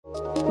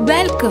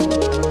Welcome.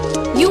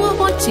 You are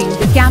watching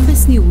the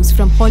campus news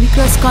from Holy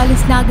Cross College,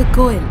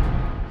 Nagercoil.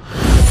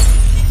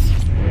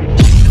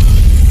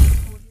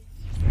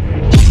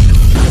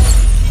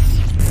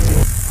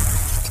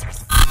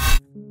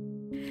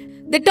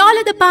 The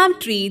taller the palm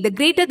tree, the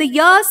greater the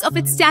years of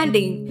its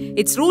standing.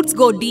 Its roots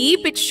go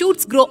deep, its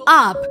shoots grow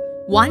up,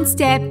 one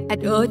step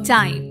at a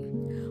time.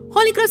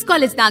 Holy Cross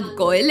College,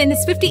 Nagercoil, in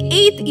its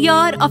 58th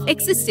year of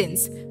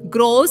existence,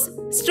 grows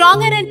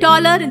stronger and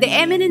taller in the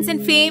eminence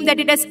and fame that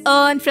it has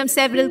earned from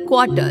several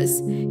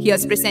quarters.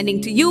 Here's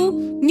presenting to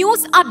you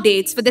news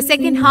updates for the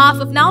second half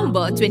of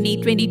November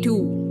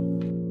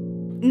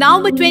 2022.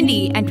 November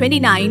 20 and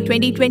 29,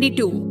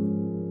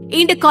 2022.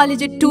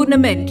 Intercollegiate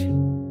Tournament.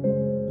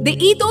 The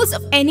ethos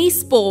of any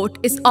sport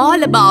is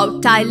all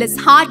about tireless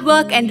hard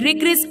work and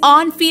rigorous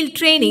on-field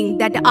training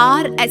that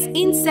are as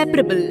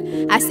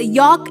inseparable as the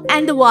yolk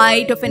and the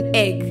white of an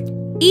egg.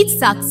 Each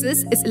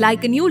success is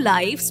like a new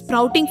life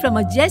sprouting from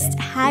a just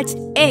hatched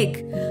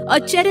egg,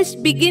 a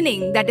cherished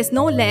beginning that is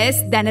no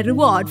less than a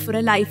reward for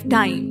a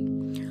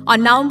lifetime.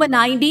 On November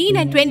 19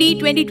 and 20,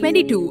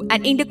 2022,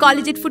 an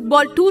intercollegiate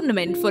football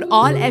tournament for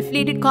all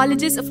affiliated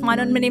colleges of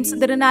Manonmanim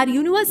Sundaranar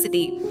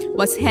University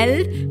was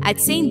held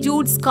at St.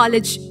 Jude's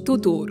College,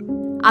 Thuthur.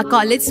 Our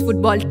college's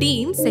football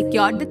team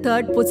secured the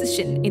third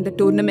position in the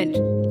tournament.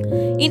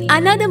 In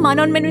another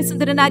Manonmanim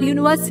Sundaranar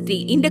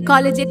University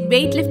intercollegiate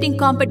weightlifting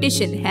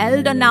competition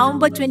held on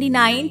November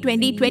 29,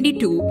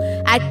 2022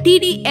 at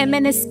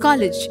TDMNS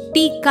College,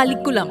 T.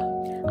 Kalikulam,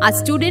 our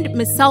student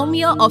Ms.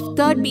 Soumya of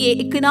 3rd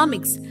BA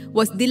Economics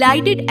was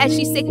delighted as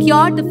she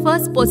secured the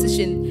first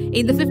position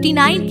in the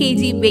 59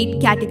 kg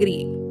weight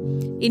category.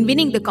 In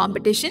winning the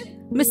competition,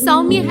 Ms.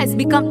 Soumya has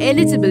become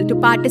eligible to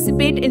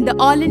participate in the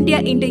All India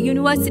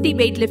Inter-University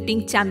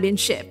Weightlifting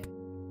Championship.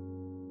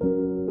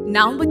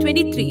 November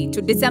 23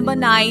 to December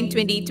 9,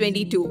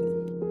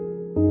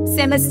 2022.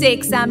 Semester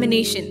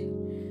Examination.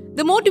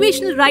 The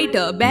motivational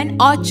writer Ben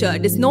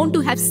Orchard is known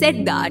to have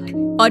said that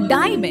a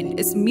diamond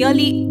is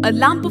merely a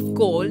lump of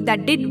coal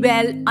that did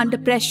well under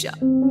pressure.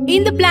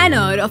 In the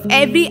planner of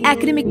every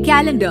academic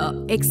calendar,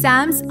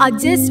 exams are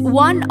just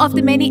one of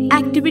the many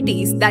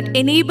activities that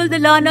enable the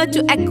learner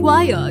to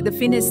acquire the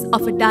finish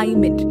of a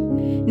diamond.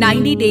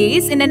 90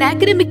 days in an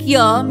academic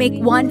year make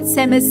one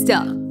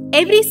semester.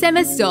 Every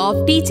semester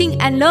of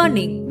teaching and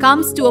learning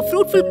comes to a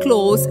fruitful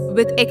close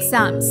with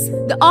exams.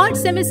 The odd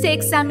semester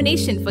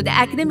examination for the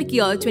academic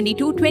year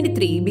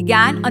 22-23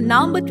 began on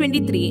November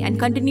 23 and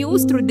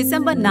continues through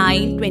December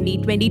 9,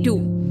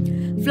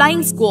 2022.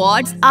 Flying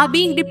squads are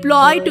being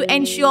deployed to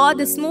ensure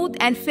the smooth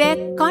and fair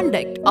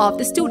conduct of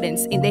the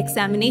students in the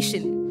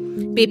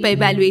examination. Paper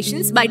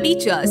evaluations by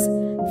teachers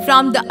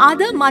from the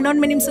other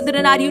Manonmanim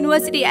Sundaranar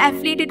University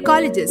affiliated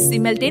colleges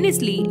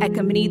simultaneously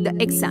accompanied the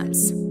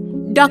exams.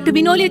 Dr.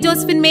 Vinolia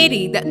Josephine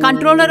Mary, the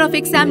Controller of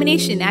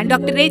Examination, and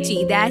Dr.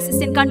 Reggie, the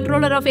Assistant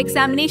Controller of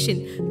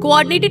Examination,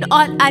 coordinated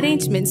all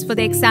arrangements for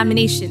the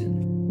examination.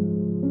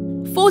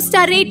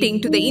 4-star rating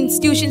to the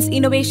Institution's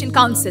Innovation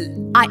Council,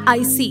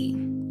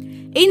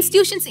 IIC.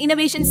 Institution's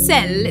Innovation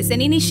Cell is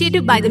an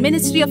initiative by the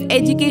Ministry of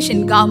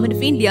Education, Government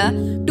of India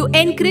to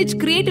encourage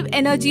creative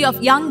energy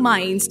of young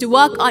minds to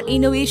work on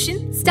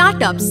innovation,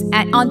 startups,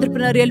 and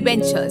entrepreneurial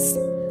ventures.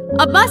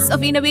 A buzz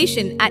of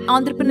innovation and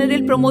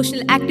entrepreneurial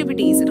promotional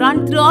activities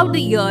run throughout the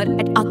year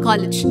at our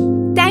college.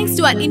 Thanks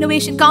to our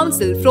Innovation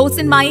Council,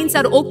 frozen minds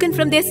are woken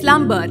from their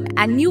slumber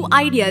and new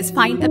ideas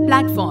find a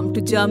platform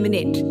to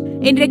germinate.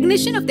 In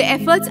recognition of the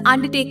efforts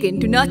undertaken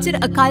to nurture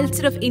a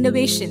culture of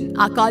innovation,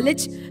 our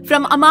college,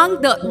 from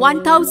among the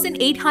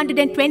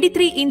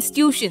 1,823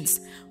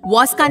 institutions,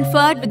 was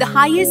conferred with the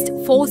highest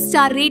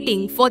 4-star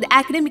rating for the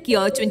academic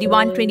year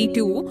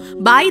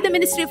 21-22 by the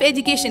Ministry of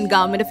Education,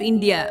 Government of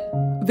India.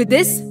 With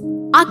this,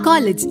 our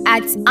college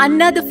adds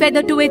another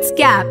feather to its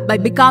cap by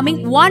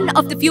becoming one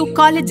of the few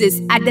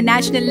colleges at the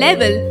national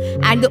level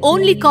and the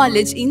only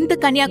college in the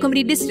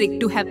Kanyakumari district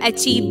to have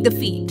achieved the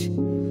feat.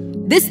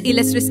 This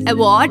illustrious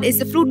award is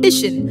the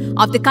fruition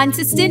of the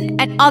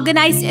consistent and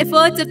organized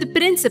efforts of the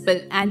principal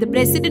and the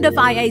president of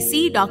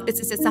IIC, Dr.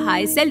 Sister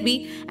Sahaya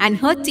Selvi, and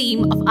her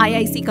team of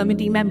IIC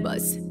committee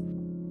members.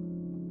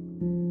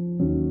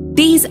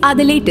 These are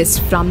the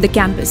latest from the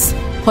campus.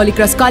 Holy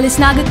Cross College,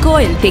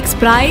 Nagercoil takes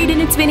pride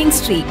in its winning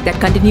streak that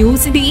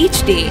continues into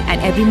each day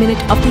and every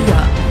minute of the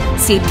year.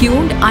 Stay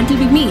tuned until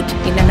we meet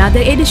in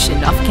another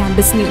edition of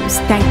Campus News.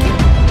 Thank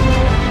you.